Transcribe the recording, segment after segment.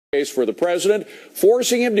case for the president,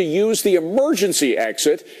 forcing him to use the emergency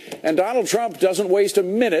exit, and Donald Trump doesn't waste a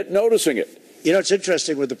minute noticing it. You know, it's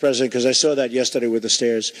interesting with the president, because I saw that yesterday with the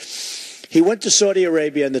stairs. He went to Saudi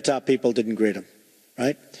Arabia, and the top people didn't greet him,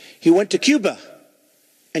 right? He went to Cuba,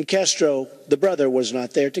 and Castro, the brother, was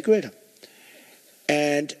not there to greet him.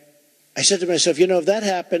 And I said to myself, you know, if that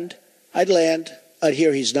happened, I'd land, I'd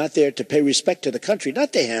hear he's not there to pay respect to the country,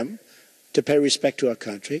 not to him, to pay respect to our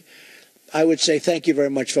country. I would say, thank you very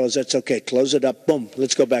much, fellas. That's okay. Close it up. Boom.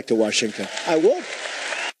 Let's go back to Washington. I would.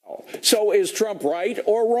 So is Trump right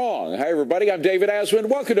or wrong? Hi, everybody. I'm David Asman.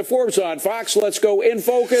 Welcome to Forbes on Fox. Let's go in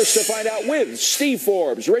focus to find out with Steve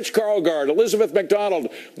Forbes, Rich Karlgaard, Elizabeth McDonald,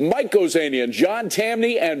 Mike Gozanian, John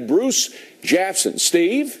Tamney, and Bruce Jackson.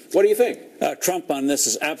 Steve, what do you think? Trump on this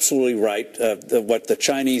is absolutely right. What the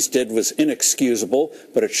Chinese did was inexcusable,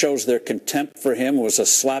 but it shows their contempt for him. It was a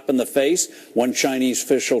slap in the face. One Chinese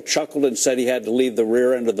official chuckled and said he had to leave the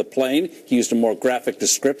rear end of the plane. He used a more graphic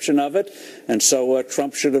description of it. And so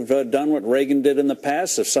Trump should have done what Reagan did in the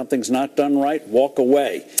past. If something's not done right, walk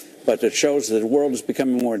away. But it shows that the world is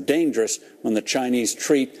becoming more dangerous when the Chinese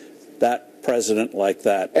treat that president like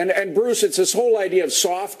that. And Bruce, it's this whole idea of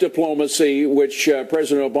soft diplomacy, which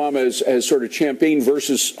President Obama has sort of championed,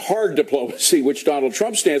 versus hard diplomacy, which Donald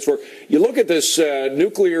Trump stands for. You look at this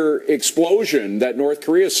nuclear explosion that North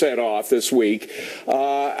Korea set off this week.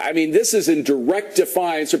 I mean, this is in direct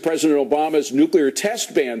defiance of President Obama's nuclear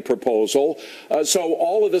test ban proposal. So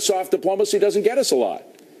all of the soft diplomacy doesn't get us a lot.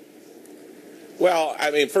 Well, I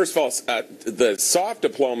mean, first of all, the soft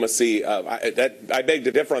diplomacy, I beg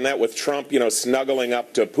to differ on that with Trump, you know, snuggling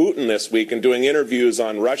up to Putin this week and doing interviews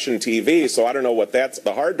on Russian TV. So I don't know what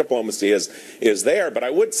the hard diplomacy is there. But I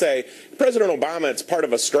would say President Obama, it's part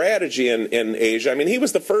of a strategy in Asia. I mean, he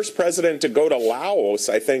was the first president to go to Laos,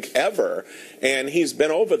 I think, ever. And he's been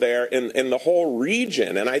over there in the whole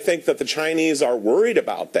region. And I think that the Chinese are worried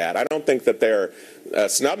about that. I don't think that they're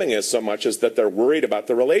snubbing us so much as that they're worried about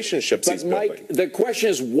the relationships he's building. Mike, the question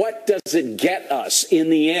is, what does it get us in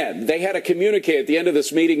the end? They had a communique at the end of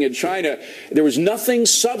this meeting in China. There was nothing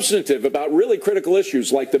substantive about really critical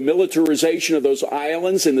issues like the militarization of those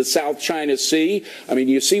islands in the South China Sea. I mean,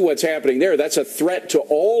 you see what's happening there. That's a threat to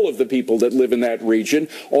all of the people that live in that region.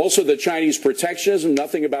 Also, the Chinese protectionism,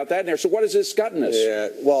 nothing about that in there. So what has this gotten us? Yeah,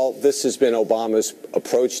 well, this has been Obama's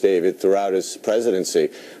approach, David, throughout his presidency.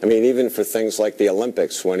 I mean, even for things like the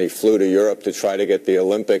Olympics, when he flew to Europe to try to get the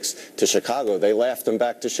Olympics to Chicago, they laughed him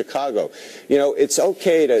back to Chicago. You know, it's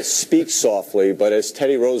okay to speak softly, but as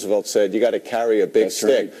Teddy Roosevelt said, you got to carry a big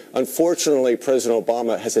stick. Right. Unfortunately, President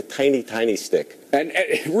Obama has a tiny, tiny stick. And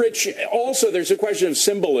Rich, also there's a question of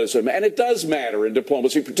symbolism, and it does matter in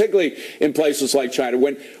diplomacy, particularly in places like China.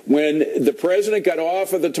 When the president got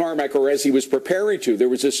off of the tarmac, or as he was preparing to, there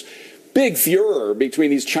was this big furor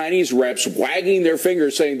between these Chinese reps wagging their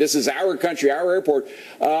fingers saying, this is our country, our airport.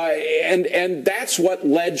 And that's what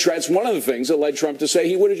that's one of the things that led Trump to say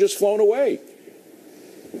he would have just flown away.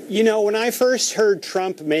 You know, when I first heard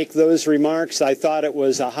Trump make those remarks, I thought it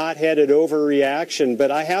was a hot-headed overreaction. But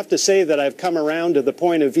I have to say that I've come around to the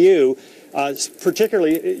point of view,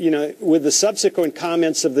 particularly, you know, with the subsequent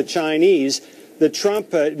comments of the Chinese, that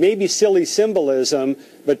Trump may be silly symbolism,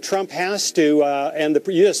 but Trump has to, and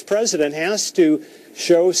the U.S. president has to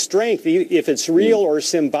show strength, if it's real or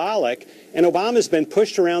symbolic. And Obama's been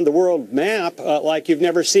pushed around the world map like you've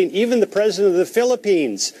never seen. Even the president of the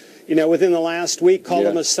Philippines, you know, within the last week, called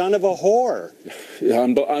him a son of a whore.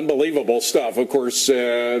 Unbelievable stuff. Of course,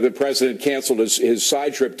 the president canceled his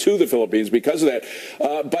side trip to the Philippines because of that.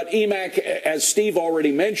 But EMAC, as Steve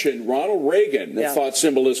already mentioned, Ronald Reagan thought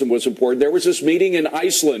symbolism was important. There was this meeting in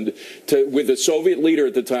Iceland with the Soviet leader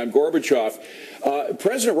at the time, Gorbachev.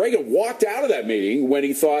 President Reagan walked out of that meeting when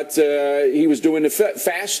he thought he was doing the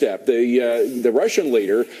fast step, the Russian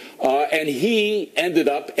leader, and he ended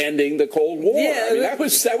up ending the Cold War. Yeah, I mean, that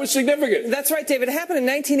was significant. That's right, David. It happened in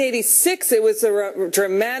 1986. It was a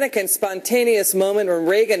dramatic and spontaneous moment when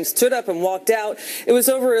Reagan stood up and walked out. It was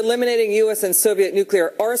over eliminating U.S. and Soviet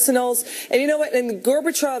nuclear arsenals. And you know what? In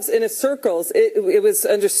Gorbachev's inner circles, it was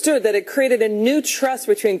understood that it created a new trust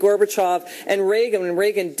between Gorbachev and Reagan. When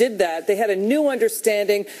Reagan did that, they had a new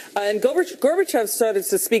understanding. And Gorbachev started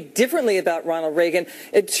to speak differently about Ronald Reagan.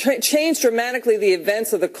 It changed dramatically the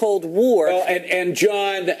events of the Cold War. Well, and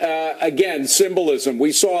John, again, symbolism.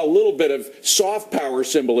 We saw a little bit of soft power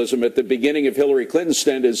symbolism at the beginning of Hillary Clinton's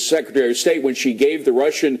stint as Secretary of State when she gave the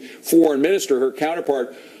Russian foreign minister, her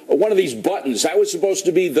counterpart, one of these buttons. That was supposed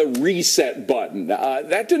to be the reset button.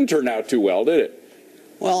 That didn't turn out too well, did it?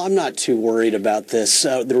 Well, I'm not too worried about this.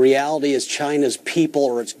 The reality is China's people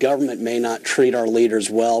or its government may not treat our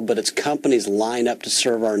leaders well, but its companies line up to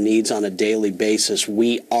serve our needs on a daily basis.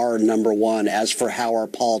 We are number one. As for how our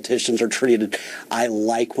politicians are treated, I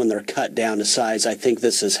like when they're cut down to size. I think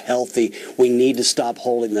this is healthy. We need to stop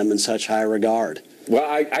holding them in such high regard.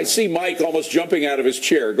 Well, I see Mike almost jumping out of his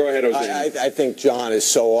chair. Go ahead, Jose. I think John is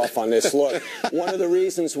so off on this. Look, one of the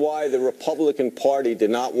reasons why the Republican Party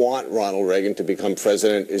did not want Ronald Reagan to become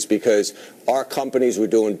president is because our companies were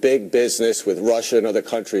doing big business with Russia and other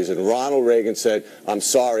countries. And Ronald Reagan said, I'm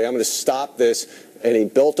sorry, I'm going to stop this. And he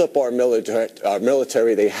built up our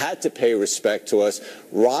military. They had to pay respect to us.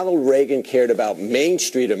 Ronald Reagan cared about Main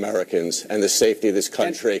Street Americans and the safety of this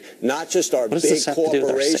country, not just our big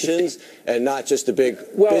corporations and not just the big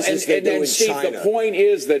business they do in Steve, China. the point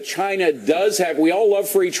is that China does have, we all love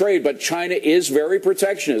free trade, but China is very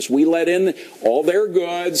protectionist. We let in all their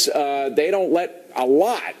goods. They don't let a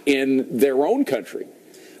lot in their own country.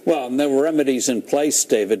 Well, and there were remedies in place,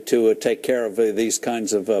 David, to take care of these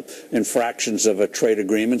kinds of infractions of trade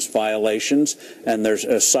agreements, violations, and there's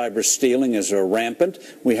cyber stealing is rampant.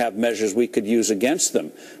 We have measures we could use against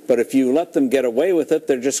them. But if you let them get away with it,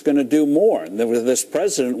 they're just going to do more. And with this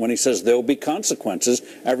president, when he says there will be consequences,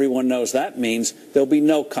 everyone knows that means there'll be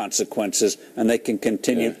no consequences, and they can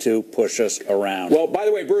continue to push us around. Well, by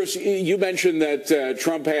the way, Bruce, you mentioned that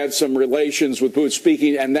Trump had some relations with Putin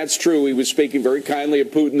speaking, and that's true. He was speaking very kindly of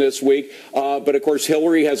Putin this week. But, of course,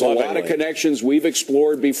 Hillary has a lot of connections we've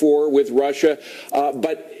explored before with Russia.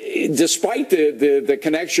 But despite the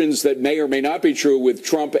connections that may or may not be true with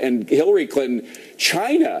Trump and Hillary Clinton,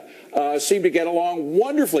 China seemed to get along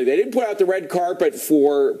wonderfully. They didn't put out the red carpet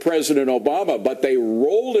for President Obama, but they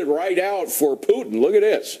rolled it right out for Putin. Look at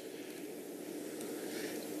this.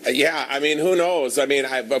 Yeah, I mean, who knows? I mean,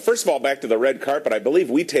 first of all, back to the red carpet, I believe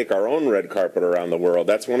we take our own red carpet around the world.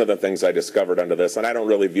 That's one of the things I discovered under this, and I don't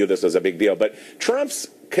really view this as a big deal. But Trump's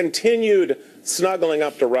continued snuggling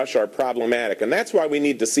up to Russia are problematic, and that's why we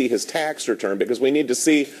need to see his tax return, because we need to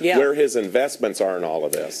see where his investments are in all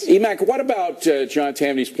of this. Emac, what about John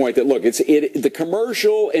Tamny's point that, look, the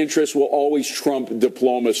commercial interest will always trump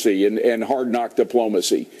diplomacy and hard-knock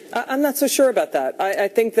diplomacy? I'm not so sure about that. I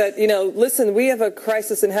think that, listen, we have a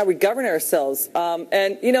crisis in how we govern ourselves.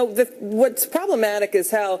 And, what's problematic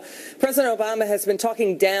is how President Obama has been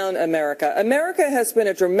talking down America. America has been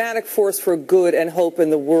a dramatic force for good and hope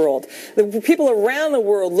in the world. The people around the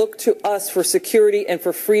world look to us for security and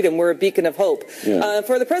for freedom. We're a beacon of hope.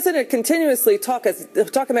 For the president to continuously talk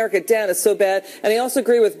America down is so bad. And I also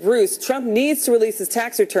agree with Bruce. Trump needs to release his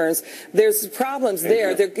tax returns. There's problems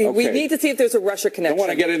there. We need to see if there's a Russia connection. I don't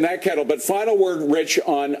want to get in that kettle, but final word, Rich,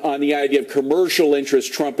 on the idea of commercial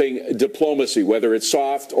interest trumping diplomacy, whether it's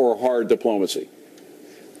soft or hard diplomacy.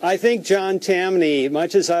 I think John Tamny,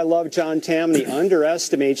 much as I love John Tamny,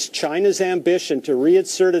 underestimates China's ambition to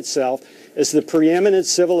reassert itself as the preeminent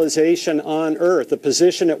civilization on Earth, a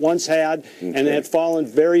position it once had and had fallen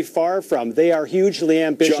very far from. They are hugely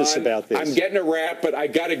ambitious about this. I'm getting a wrap, but I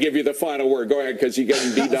got to give you the final word. Go ahead, because you're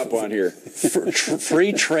getting beat up on here.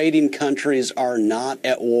 Free trading countries are not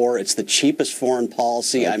at war. It's the cheapest foreign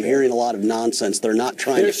policy. I'm hearing a lot of nonsense. They're not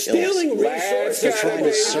trying to kill us. They're trying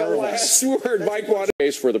to serve us. Last word, Mike wanted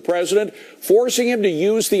case for the president, forcing him to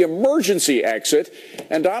use the emergency exit,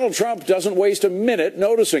 and Donald Trump doesn't waste a minute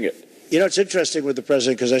noticing it. It's interesting with the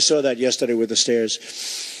president, because I saw that yesterday with the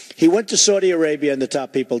stairs. He went to Saudi Arabia, and the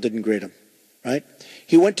top people didn't greet him, right?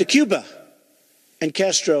 He went to Cuba, and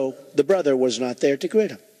Castro, the brother, was not there to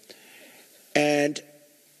greet him. And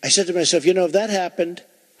I said to myself, if that happened,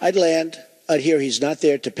 I'd land, I'd hear he's not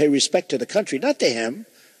there to pay respect to the country, not to him,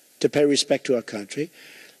 to pay respect to our country.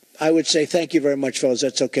 I would say, thank you very much, fellas.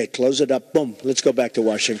 That's okay. Close it up. Boom. Let's go back to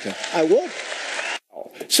Washington. I would.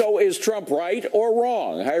 So is Trump right or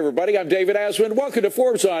wrong? Hi, everybody. I'm David Asman. Welcome to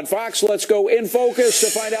Forbes on Fox. Let's go in focus to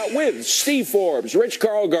find out with Steve Forbes, Rich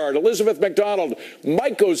Karlgaard, Elizabeth McDonald,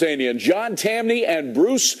 Mike Gozanian, John Tamny, and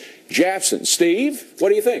Bruce Jackson. Steve, what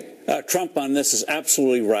do you think? Trump on this is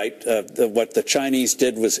absolutely right. What the Chinese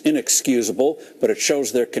did was inexcusable, but it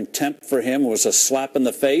shows their contempt for him. It was a slap in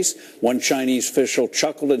the face. One Chinese official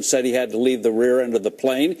chuckled and said he had to leave the rear end of the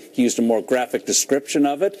plane. He used a more graphic description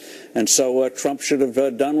of it. And so Trump should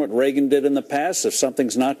have done what Reagan did in the past. If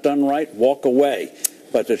something's not done right, walk away.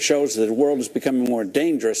 But it shows that the world is becoming more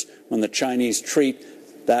dangerous when the Chinese treat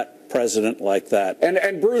that president like that.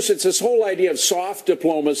 And Bruce, it's this whole idea of soft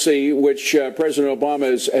diplomacy, which President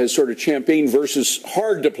Obama has sort of championed, versus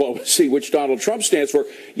hard diplomacy, which Donald Trump stands for.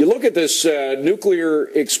 You look at this nuclear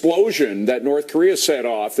explosion that North Korea set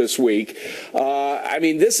off this week. I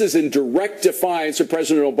mean, this is in direct defiance of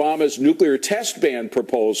President Obama's nuclear test ban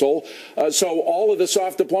proposal. So all of the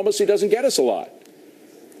soft diplomacy doesn't get us a lot.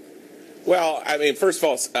 Well, I mean, first of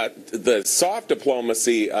all, the soft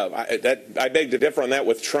diplomacy, I beg to differ on that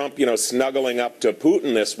with Trump, snuggling up to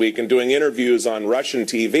Putin this week and doing interviews on Russian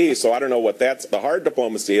TV. So I don't know what the hard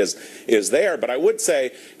diplomacy is there. But I would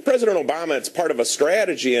say President Obama, it's part of a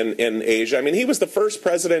strategy in Asia. I mean, he was the first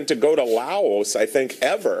president to go to Laos, I think,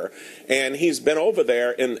 ever. And he's been over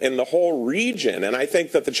there in the whole region. And I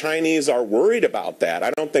think that the Chinese are worried about that.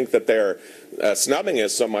 I don't think that they're snubbing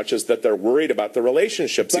us so much as that they're worried about the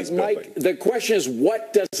relationships he's building. Mike, the question is,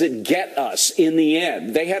 what does it get us in the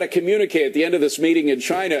end? They had a communique at the end of this meeting in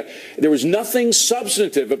China. There was nothing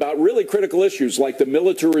substantive about really critical issues like the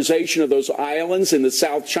militarization of those islands in the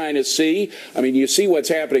South China Sea. I mean, you see what's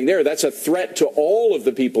happening there. That's a threat to all of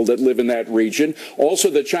the people that live in that region. Also,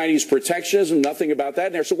 the Chinese protectionism, nothing about that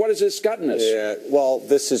in there. So what has this gotten us? Yeah, well,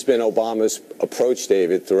 this has been Obama's approach,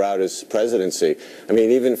 David, throughout his presidency. I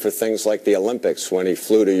mean, even for things like the Olympics, when he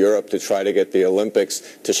flew to Europe to try to get the Olympics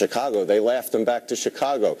to Chicago, they laughed him back to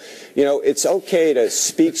Chicago. You know, it's okay to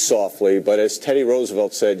speak softly, but as Teddy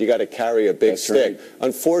Roosevelt said, you got to carry a big stick. Right.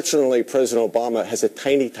 Unfortunately, President Obama has a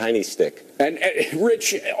tiny, tiny stick. And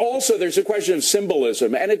Rich, also there's a question of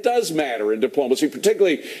symbolism, and it does matter in diplomacy,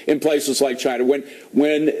 particularly in places like China. When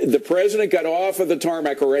the president got off of the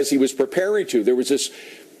tarmac, or as he was preparing to, there was this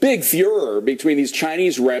big furor between these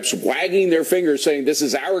Chinese reps wagging their fingers saying, this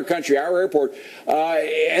is our country, our airport.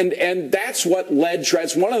 And that's what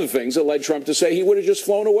that's one of the things that led Trump to say he would have just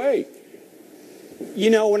flown away. You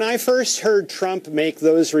know, when I first heard Trump make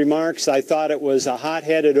those remarks, I thought it was a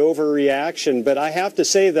hot-headed overreaction. But I have to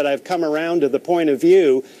say that I've come around to the point of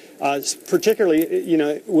view, particularly, you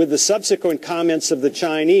know, with the subsequent comments of the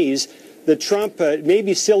Chinese, that Trump may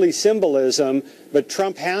be silly symbolism, but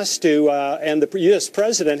Trump has to, and the U.S.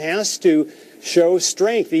 president has to show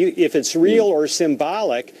strength, if it's real or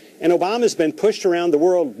symbolic. And Obama's been pushed around the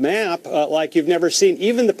world map like you've never seen.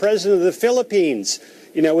 Even the president of the Philippines,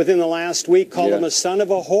 you know, within the last week, called him a son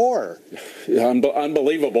of a whore.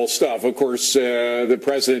 Unbelievable stuff. Of course, the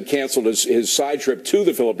president canceled his side trip to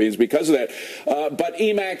the Philippines because of that. But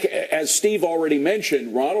EMAC, as Steve already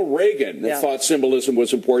mentioned, Ronald Reagan thought symbolism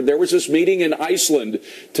was important. There was this meeting in Iceland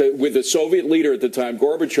with the Soviet leader at the time,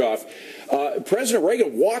 Gorbachev. President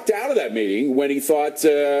Reagan walked out of that meeting when he thought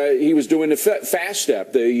he was doing the fast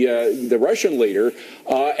step, the Russian leader,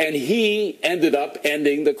 and he ended up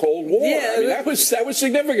ending the Cold War. Yeah, I mean, that was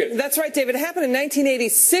significant. That's right, David. It happened in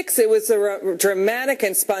 1986. It was a dramatic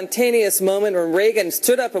and spontaneous moment when Reagan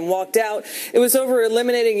stood up and walked out. It was over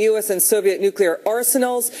eliminating U.S. and Soviet nuclear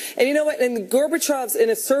arsenals. And you know what? In Gorbachev's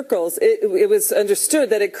inner circles, it was understood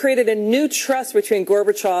that it created a new trust between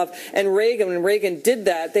Gorbachev and Reagan. When Reagan did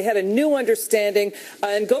that, they had a new understanding,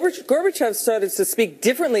 and Gorbachev started to speak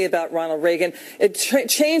differently about Ronald Reagan. It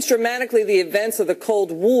changed dramatically the events of the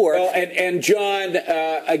Cold War. Well, and John,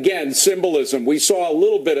 again, symbolism. We saw a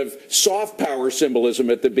little bit of soft power symbolism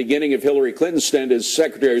at the beginning of Hillary Clinton's stint as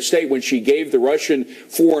Secretary of State when she gave the Russian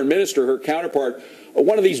foreign minister, her counterpart,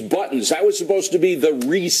 one of these buttons. That was supposed to be the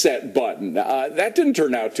reset button. That didn't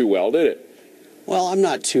turn out too well, did it? Well, I'm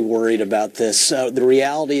not too worried about this. The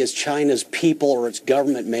reality is China's people or its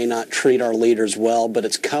government may not treat our leaders well, but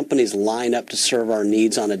its companies line up to serve our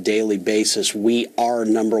needs on a daily basis. We are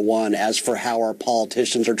number one. As for how our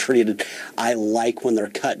politicians are treated, I like when they're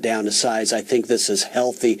cut down to size. I think this is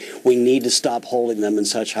healthy. We need to stop holding them in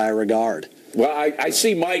such high regard. Well, I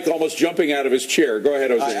see Mike almost jumping out of his chair. Go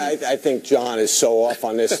ahead, Jose. I think John is so off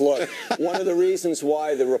on this. Look, one of the reasons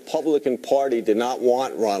why the Republican Party did not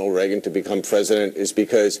want Ronald Reagan to become president is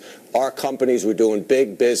because our companies were doing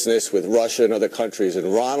big business with Russia and other countries.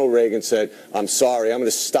 And Ronald Reagan said, I'm sorry, I'm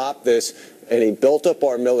going to stop this. And he built up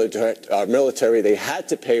our military. They had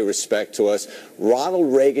to pay respect to us.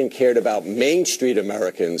 Ronald Reagan cared about Main Street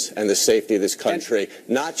Americans and the safety of this country,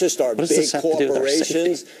 not just our big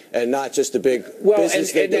corporations and not just the big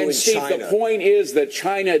business they do in Steve, China. the point is that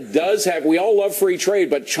China does have, we all love free trade,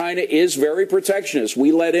 but China is very protectionist.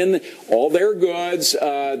 We let in all their goods.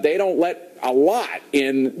 They don't let a lot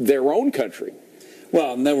in their own country.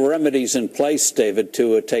 Well, and there were remedies in place, David,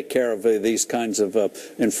 to take care of these kinds of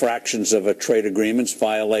infractions of trade agreements,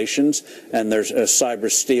 violations, and there's cyber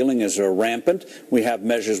stealing is rampant. We have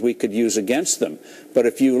measures we could use against them. But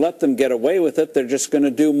if you let them get away with it, they're just going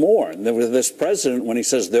to do more. And with this president, when he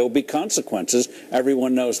says there will be consequences,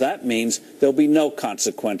 everyone knows that means there'll be no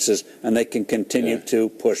consequences, and they can continue to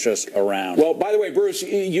push us around. Well, by the way, Bruce,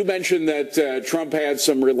 you mentioned that Trump had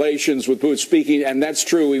some relations with Putin speaking, and that's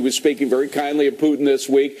true. He was speaking very kindly of Putin this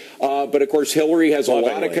week. But, of course, Hillary has a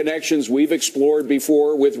lot of connections we've explored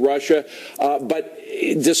before with Russia. But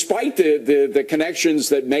despite the connections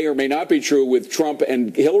that may or may not be true with Trump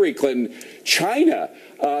and Hillary Clinton, China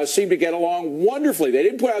seemed to get along wonderfully. They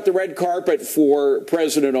didn't put out the red carpet for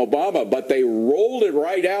President Obama, but they rolled it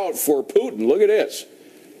right out for Putin. Look at this.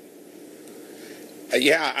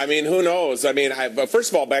 Yeah, I mean, who knows? I mean,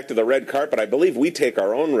 first of all, back to the red carpet, I believe we take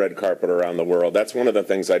our own red carpet around the world. That's one of the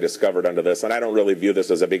things I discovered under this, and I don't really view this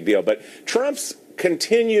as a big deal. But Trump's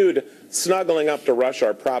continued snuggling up to Russia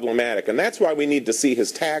are problematic, and that's why we need to see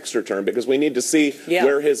his tax return, because we need to see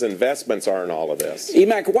where his investments are in all of this.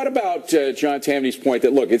 Emac, what about John Tamny's point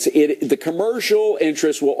that, look, the commercial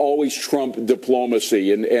interest will always trump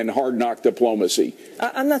diplomacy and hard-knock diplomacy?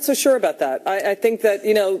 I'm not so sure about that. I think that,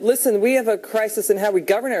 listen, we have a crisis in how we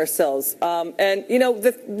govern ourselves. And,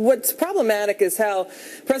 what's problematic is how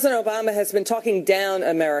President Obama has been talking down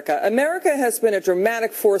America. America has been a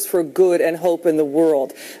dramatic force for good and hope in the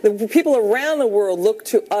world. The people around the world look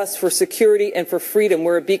to us for security and for freedom.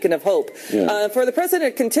 We're a beacon of hope. For the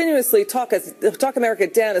president to continuously talk America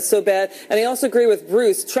down is so bad. And I also agree with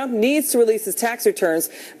Bruce. Trump needs to release his tax returns.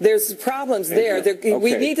 There's problems there.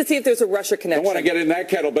 We need to see if there's a Russia connection. I want to get in that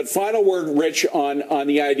kettle. But final word, Rich, on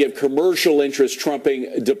the idea of commercial interest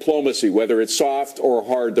trumping diplomacy, whether it's soft or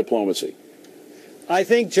hard diplomacy. I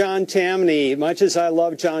think John Tamny, much as I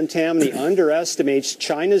love John Tamny, underestimates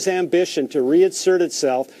China's ambition to reassert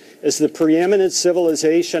itself as the preeminent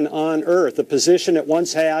civilization on Earth, a position it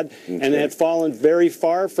once had and had fallen very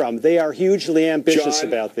far from. They are hugely ambitious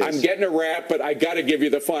about this. I'm getting a wrap, but I got to give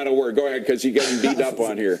you the final word. Go ahead, because you're getting beat up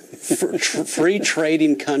on here. Free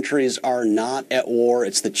trading countries are not at war.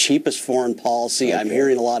 It's the cheapest foreign policy. I'm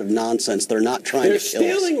hearing a lot of nonsense. They're not trying to kill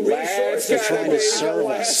us. Resources. They're trying to serve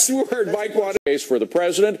us. Last word, Mike Watergate for the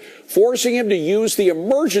president, forcing him to use the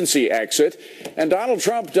emergency exit, and Donald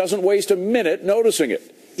Trump doesn't waste a minute noticing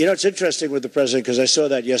it. It's interesting with the president, because I saw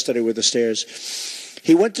that yesterday with the stairs.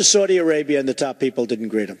 He went to Saudi Arabia, and the top people didn't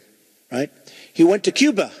greet him, right? He went to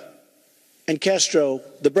Cuba, and Castro,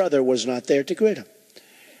 the brother, was not there to greet him.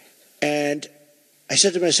 And I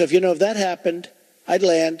said to myself, if that happened, I'd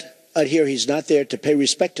land, I'd hear he's not there to pay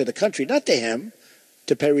respect to the country, not to him,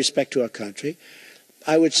 to pay respect to our country.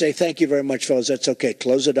 I would say, thank you very much, fellas. That's okay.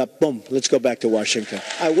 Close it up. Boom. Let's go back to Washington.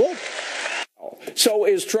 I would. So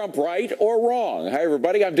is Trump right or wrong? Hi,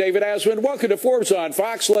 everybody. I'm David Asman. Welcome to Forbes on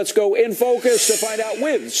Fox. Let's go in focus to find out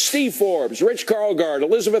with Steve Forbes, Rich Karlgaard,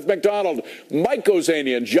 Elizabeth McDonald, Mike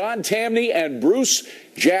Gozanian, John Tamny, and Bruce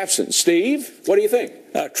Jackson. Steve, what do you think?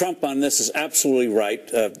 Trump on this is absolutely right.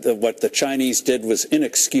 What the Chinese did was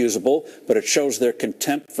inexcusable, but it shows their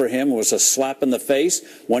contempt for him. It was a slap in the face.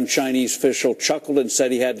 One Chinese official chuckled and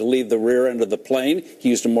said he had to leave the rear end of the plane. He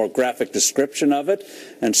used a more graphic description of it.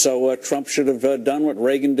 And so Trump should have done what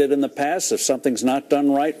Reagan did in the past. If something's not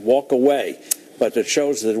done right, walk away. But it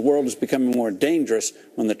shows that the world is becoming more dangerous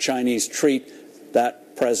when the Chinese treat that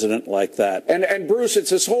president like that. And Bruce,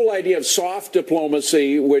 it's this whole idea of soft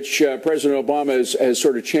diplomacy, which President Obama has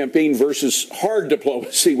sort of championed, versus hard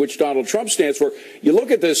diplomacy, which Donald Trump stands for. You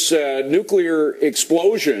look at this nuclear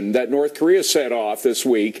explosion that North Korea set off this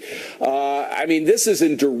week. I mean, this is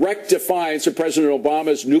in direct defiance of President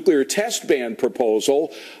Obama's nuclear test ban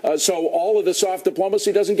proposal. So all of the soft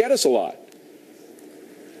diplomacy doesn't get us a lot.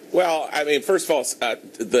 Well, I mean, first of all,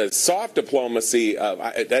 the soft diplomacy,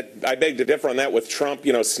 I beg to differ on that with Trump,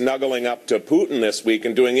 snuggling up to Putin this week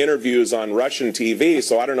and doing interviews on Russian TV.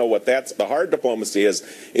 So I don't know what the hard diplomacy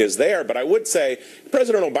is there. But I would say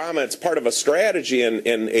President Obama, it's part of a strategy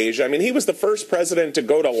in Asia. I mean, he was the first president to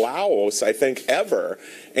go to Laos, I think, ever.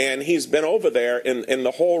 And he's been over there in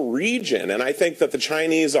the whole region. And I think that the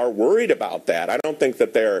Chinese are worried about that. I don't think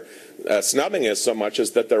that they're snubbing us so much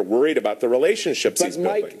as that they're worried about the relationships he's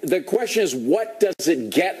building. Mike, the question is, what does it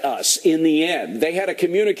get us in the end? They had a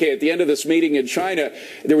communique at the end of this meeting in China.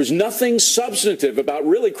 There was nothing substantive about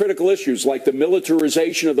really critical issues like the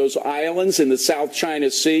militarization of those islands in the South China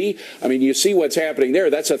Sea. I mean, you see what's happening there.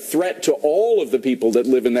 That's a threat to all of the people that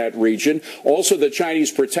live in that region. Also, the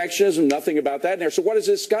Chinese protectionism, nothing about that in there. So what has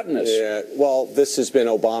this gotten us? Yeah, well, this has been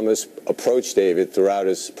Obama's approach, David, throughout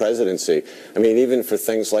his presidency. I mean, even for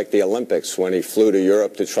things like the Olympics. When he flew to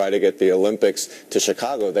Europe to try to get the Olympics to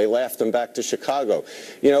Chicago, they laughed him back to Chicago.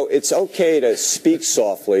 You know, it's okay to speak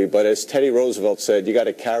softly, but as Teddy Roosevelt said, you got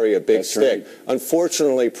to carry a big stick. Right.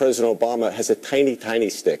 Unfortunately, President Obama has a tiny, tiny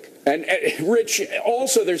stick. And Rich,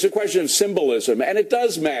 also there's a question of symbolism, and it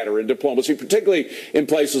does matter in diplomacy, particularly in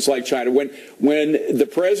places like China. When the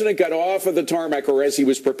president got off of the tarmac, or as he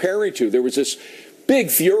was preparing to, there was this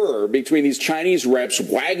big furor between these Chinese reps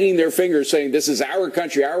wagging their fingers saying, this is our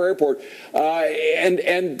country, our airport.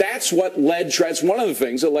 And that's what led, that's one of the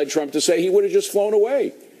things that led Trump to say he would have just flown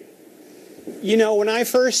away. You know, when I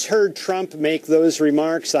first heard Trump make those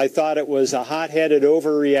remarks, I thought it was a hot-headed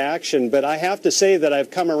overreaction. But I have to say that I've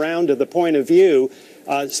come around to the point of view,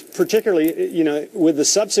 particularly, you know, with the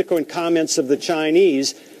subsequent comments of the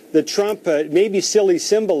Chinese, that Trump may be silly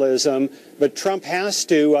symbolism, but Trump has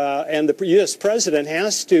to, and the U.S. president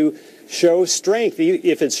has to show strength,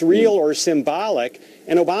 if it's real or symbolic.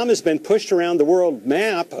 And Obama's been pushed around the world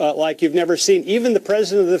map like you've never seen. Even the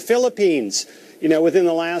president of the Philippines, you know, within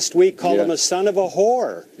the last week, called him a son of a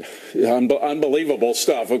whore. Unbelievable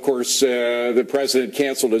stuff. Of course, the president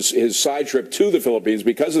canceled his side trip to the Philippines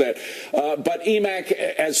because of that. But EMAC,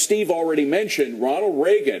 as Steve already mentioned, Ronald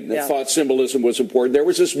Reagan thought symbolism was important. There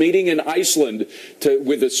was this meeting in Iceland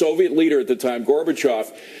with the Soviet leader at the time,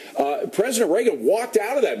 Gorbachev. President Reagan walked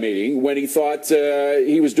out of that meeting when he thought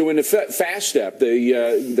he was doing the fast step,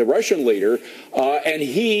 the Russian leader, and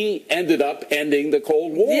he ended up ending the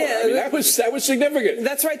Cold War. I mean, that was significant.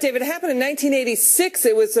 That's right, David. It happened in 1986.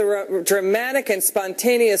 It was a dramatic and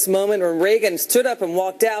spontaneous moment when Reagan stood up and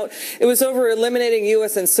walked out. It was over eliminating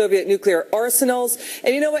U.S. and Soviet nuclear arsenals.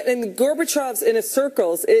 And you know what? In Gorbachev's inner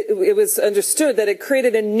circles, it was understood that it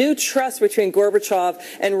created a new trust between Gorbachev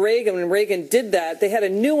and Reagan. When Reagan did that, they had a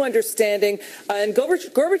new understanding, and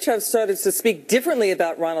Gorbachev started to speak differently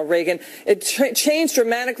about Ronald Reagan. It changed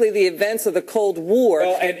dramatically the events of the Cold War.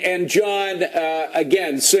 Well, and John,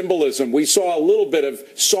 again, symbolism. We saw a little bit of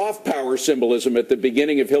soft power symbolism at the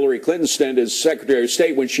beginning of Hillary Clinton's stint as Secretary of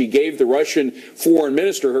State when she gave the Russian foreign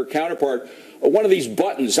minister, her counterpart, one of these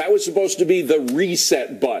buttons. That was supposed to be the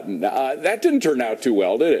reset button. That didn't turn out too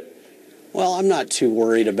well, did it? Well, I'm not too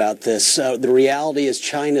worried about this. The reality is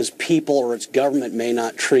China's people or its government may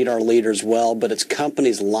not treat our leaders well, but its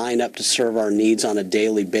companies line up to serve our needs on a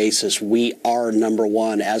daily basis. We are number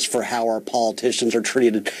one. As for how our politicians are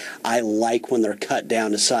treated, I like when they're cut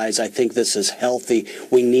down to size. I think this is healthy.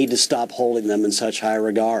 We need to stop holding them in such high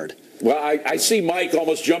regard. Well, I see Mike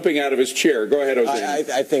almost jumping out of his chair. Go ahead,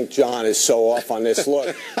 Jose. I think John is so off on this.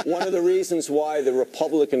 Look, one of the reasons why the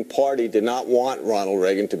Republican Party did not want Ronald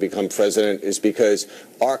Reagan to become president is because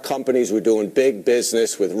our companies were doing big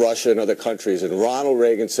business with Russia and other countries. And Ronald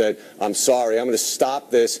Reagan said, I'm sorry, I'm going to stop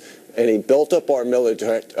this. And he built up our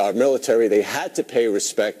military. They had to pay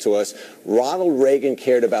respect to us. Ronald Reagan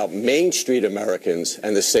cared about Main Street Americans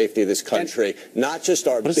and the safety of this country, not just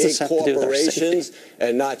our big corporations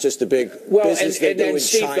and not just the big business they do in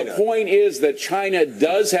Steve, China. the point is that China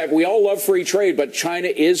does have, we all love free trade, but China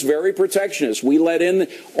is very protectionist. We let in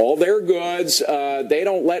all their goods. They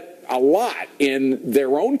don't let a lot in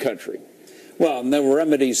their own country. Well, and there were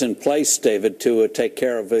remedies in place, David, to take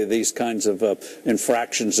care of these kinds of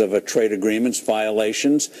infractions of trade agreements,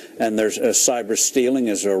 violations, and there's cyber stealing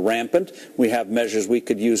is rampant. We have measures we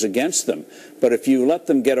could use against them. But if you let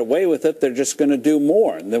them get away with it, they're just going to do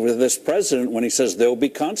more. And with this president, when he says there will be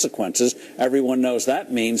consequences, everyone knows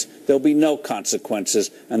that means there'll be no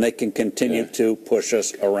consequences, and they can continue to push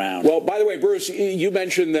us around. Well, by the way, Bruce, you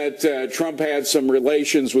mentioned that Trump had some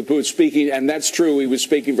relations with Putin speaking, and that's true. He was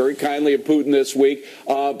speaking very kindly of Putin this week.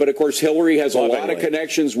 But, of course, Hillary has a lot of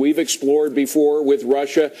connections we've explored before with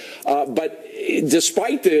Russia. But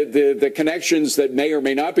despite the connections that may or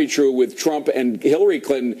may not be true with Trump and Hillary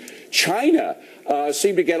Clinton, China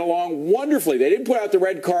seemed to get along wonderfully. They didn't put out the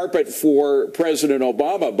red carpet for President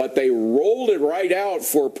Obama, but they rolled it right out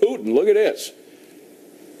for Putin. Look at this.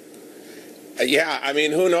 Yeah, I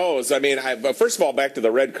mean, who knows? I mean, first of all, back to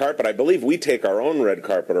the red carpet, I believe we take our own red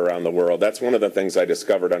carpet around the world. That's one of the things I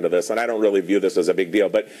discovered under this, and I don't really view this as a big deal.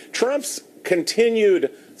 But Trump's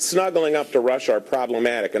continued snuggling up to Russia are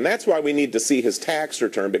problematic, and that's why we need to see his tax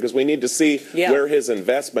return, because we need to see where his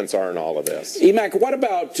investments are in all of this. Emac, what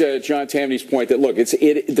about John Tamny's point that, look,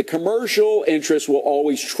 the commercial interest will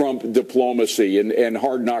always trump diplomacy and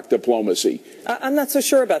hard-knock diplomacy? I'm not so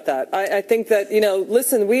sure about that. I think that,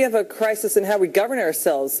 listen, we have a crisis in how we govern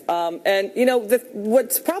ourselves. And,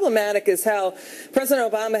 what's problematic is how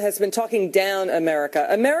President Obama has been talking down America.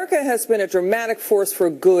 America has been a dramatic force for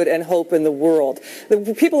good and hope in the world. The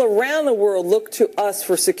people around the world look to us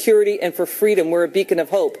for security and for freedom. We're a beacon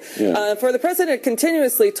of hope. Yeah. For the president to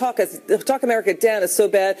continuously talk America down is so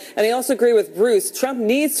bad, and I also agree with Bruce. Trump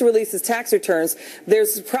needs to release his tax returns.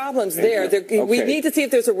 There's problems there. Okay. We need to see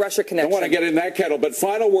if there's a Russia connection. I want to get in that kettle, but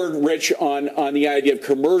final word, Rich, on the idea of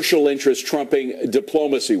commercial interest trumping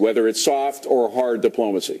diplomacy, whether it's soft or hard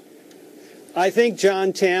diplomacy. I think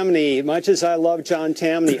John Tammany, much as I love John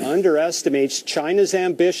Tammany, underestimates China's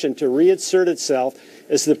ambition to reassert itself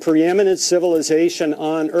as the preeminent civilization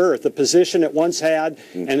on Earth, a position it once had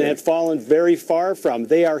and had fallen very far from.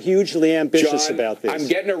 They are hugely ambitious John, about this. I'm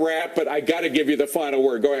getting a wrap, but I got to give you the final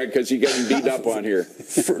word. Go ahead, because you're getting beat up on here.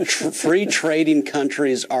 Free trading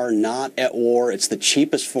countries are not at war. It's the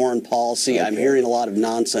cheapest foreign policy. Okay. I'm hearing a lot of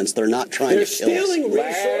nonsense. They're not trying to kill us. They're stealing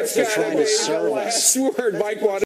resources. They're trying to serve us. Last word, Mike.